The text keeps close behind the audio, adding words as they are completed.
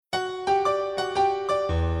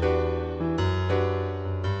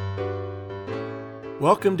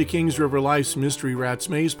Welcome to Kings River Life's Mystery Rats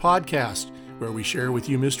Maze podcast, where we share with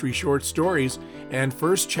you mystery short stories and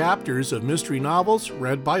first chapters of mystery novels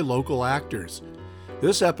read by local actors.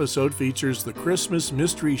 This episode features the Christmas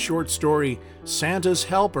mystery short story Santa's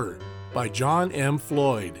Helper by John M.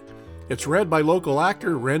 Floyd. It's read by local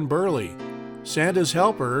actor Ren Burley. Santa's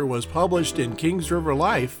Helper was published in Kings River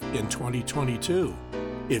Life in 2022.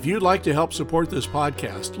 If you'd like to help support this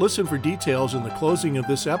podcast, listen for details in the closing of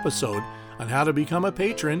this episode on how to become a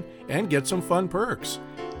patron and get some fun perks.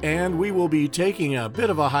 And we will be taking a bit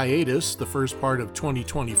of a hiatus the first part of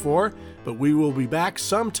 2024, but we will be back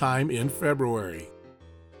sometime in February.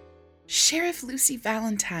 Sheriff Lucy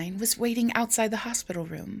Valentine was waiting outside the hospital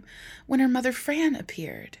room when her mother Fran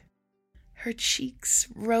appeared, her cheeks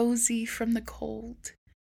rosy from the cold.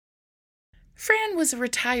 Fran was a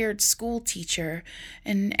retired school teacher,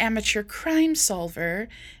 an amateur crime solver,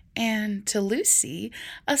 and, to Lucy,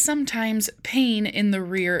 a sometimes pain in the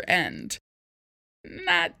rear end.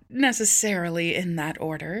 Not necessarily in that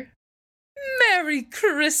order. "Merry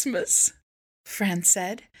Christmas," Fran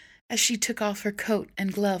said, as she took off her coat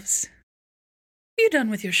and gloves. "You done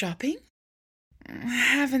with your shopping?"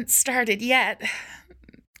 "Haven't started yet.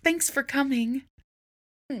 Thanks for coming."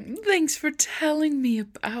 "Thanks for telling me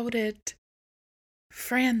about it."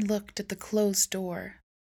 Fran looked at the closed door.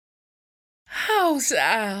 "How's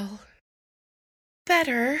Al?"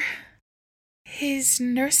 "Better. His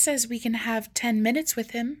nurse says we can have 10 minutes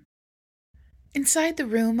with him." Inside the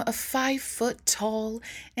room, a 5-foot-tall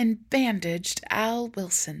and bandaged Al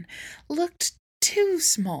Wilson looked too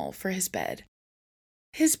small for his bed.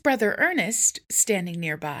 His brother Ernest, standing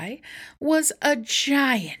nearby, was a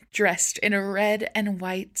giant dressed in a red and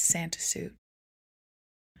white Santa suit.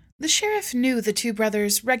 The sheriff knew the two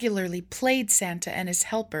brothers regularly played Santa and his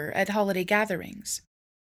helper at holiday gatherings.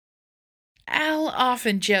 Al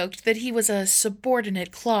often joked that he was a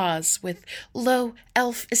subordinate Claus with low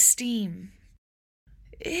elf esteem.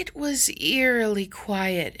 It was eerily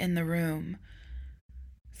quiet in the room.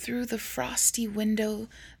 Through the frosty window,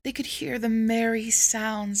 they could hear the merry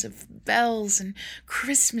sounds of bells and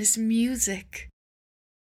Christmas music.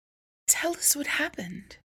 "Tell us what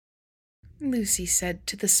happened," Lucy said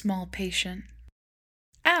to the small patient.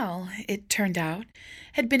 Al, it turned out,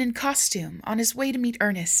 had been in costume on his way to meet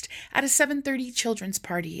Ernest at a 7:30 children's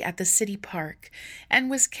party at the city park and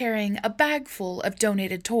was carrying a bag full of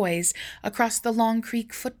donated toys across the Long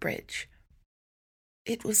Creek footbridge.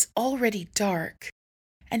 It was already dark,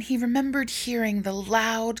 and he remembered hearing the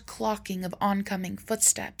loud clocking of oncoming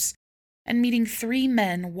footsteps and meeting 3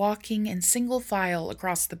 men walking in single file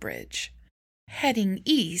across the bridge, heading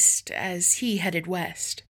east as he headed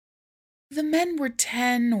west. The men were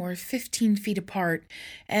 10 or 15 feet apart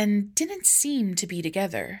and didn't seem to be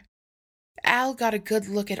together. Al got a good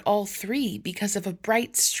look at all 3 because of a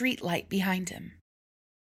bright streetlight behind him.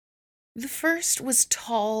 The first was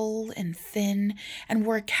tall and thin and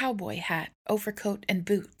wore a cowboy hat, overcoat, and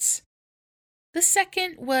boots. The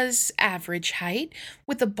second was average height,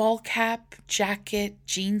 with a ball cap, jacket,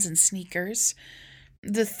 jeans, and sneakers.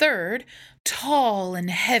 The third, tall and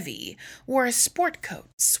heavy, wore a sport coat,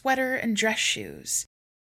 sweater, and dress shoes.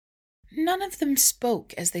 None of them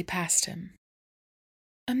spoke as they passed him.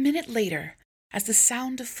 A minute later, as the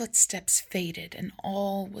sound of footsteps faded and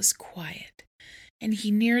all was quiet, and he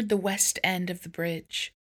neared the west end of the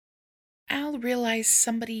bridge, Al realized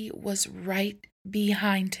somebody was right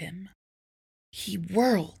behind him. He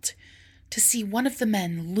whirled to see one of the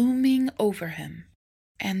men looming over him,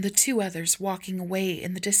 and the 2 others walking away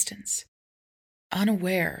in the distance,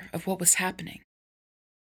 unaware of what was happening.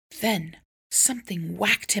 Then something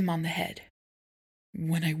whacked him on the head.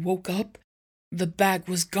 "When I woke up, the bag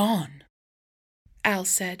was gone," Al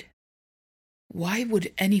said. "Why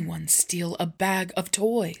would anyone steal a bag of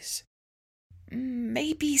toys?"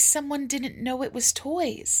 "Maybe someone didn't know it was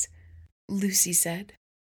toys," Lucy said.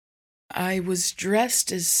 "I was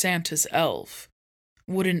dressed as Santa's elf.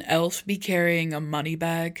 Would an elf be carrying a money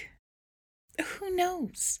bag?" "Who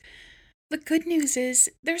knows? The good news is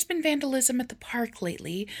there's been vandalism at the park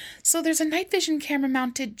lately, so there's a night vision camera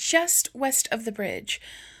mounted just west of the bridge.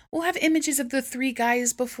 We'll have images of the 3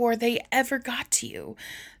 guys before they ever got to you,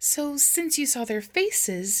 so since you saw their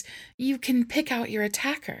faces, you can pick out your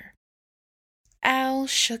attacker." Al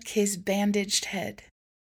shook his bandaged head.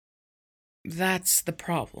 "That's the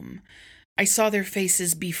problem. I saw their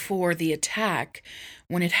faces before the attack.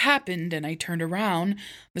 When it happened and I turned around,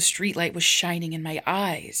 the streetlight was shining in my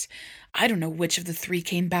eyes. I don't know which of the 3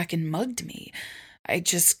 came back and mugged me. I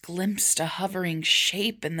just glimpsed a hovering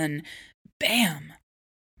shape and then, bam!"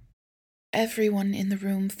 Everyone in the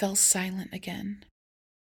room fell silent again.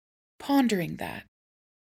 Pondering that,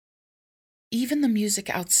 Even the music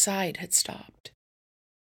outside had stopped.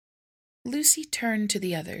 Lucy turned to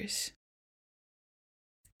the others.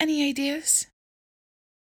 Any ideas?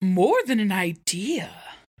 More than an idea,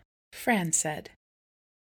 Fran said.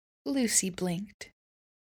 Lucy blinked.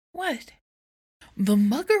 What? The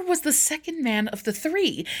mugger was the second man of the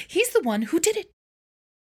three. He's the one who did it.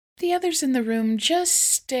 The others in the room just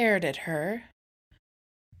stared at her.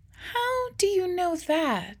 How do you know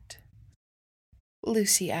that?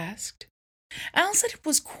 Lucy asked. Al said it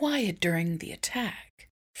was quiet during the attack,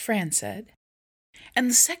 Fran said. And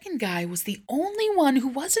the second guy was the only one who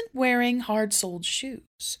wasn't wearing hard-soled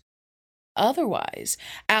shoes. Otherwise,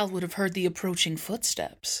 Al would have heard the approaching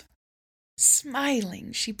footsteps.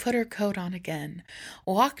 Smiling, she put her coat on again,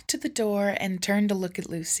 walked to the door, and turned to look at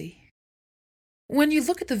Lucy. When you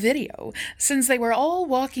look at the video, since they were all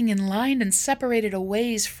walking in line and separated a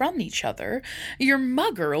ways from each other, your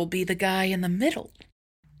mugger'll be the guy in the middle.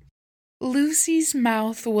 Lucy's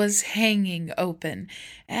mouth was hanging open,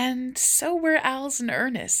 and so were Al's and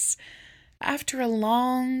Ernest's. After a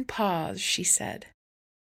long pause, she said,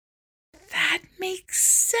 That makes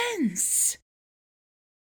sense.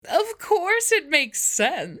 Of course it makes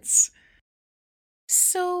sense.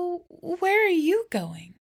 So, where are you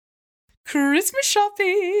going? Christmas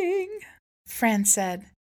shopping, Fran said,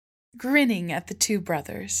 grinning at the two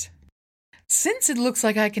brothers. Since it looks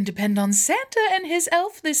like I can depend on Santa and his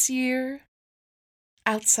elf this year.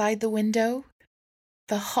 Outside the window,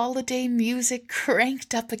 the holiday music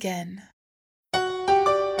cranked up again.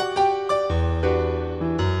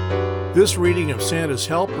 This reading of Santa's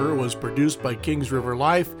Helper was produced by Kings River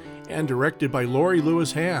Life and directed by Lori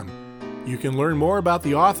Lewis Ham. You can learn more about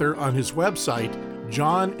the author on his website,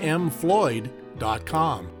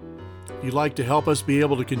 johnmfloyd.com. If you'd like to help us be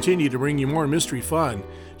able to continue to bring you more mystery fun,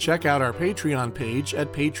 check out our Patreon page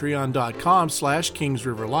at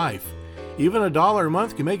patreon.com/KingsRiverLife. Even $1 a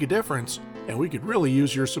month can make a difference, and we could really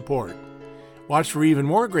use your support. Watch for even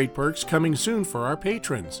more great perks coming soon for our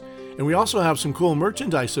patrons. And we also have some cool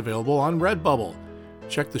merchandise available on Redbubble.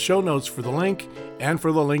 Check the show notes for the link and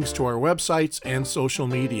for the links to our websites and social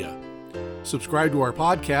media. Subscribe to our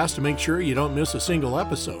podcast to make sure you don't miss a single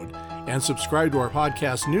episode, and subscribe to our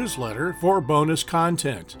podcast newsletter for bonus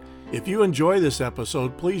content. If you enjoy this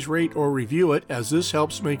episode, please rate or review it, as this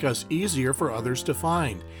helps make us easier for others to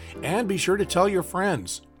find. And be sure to tell your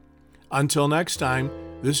friends. Until next time,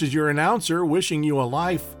 this is your announcer wishing you a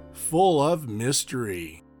life full of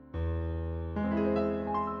mystery.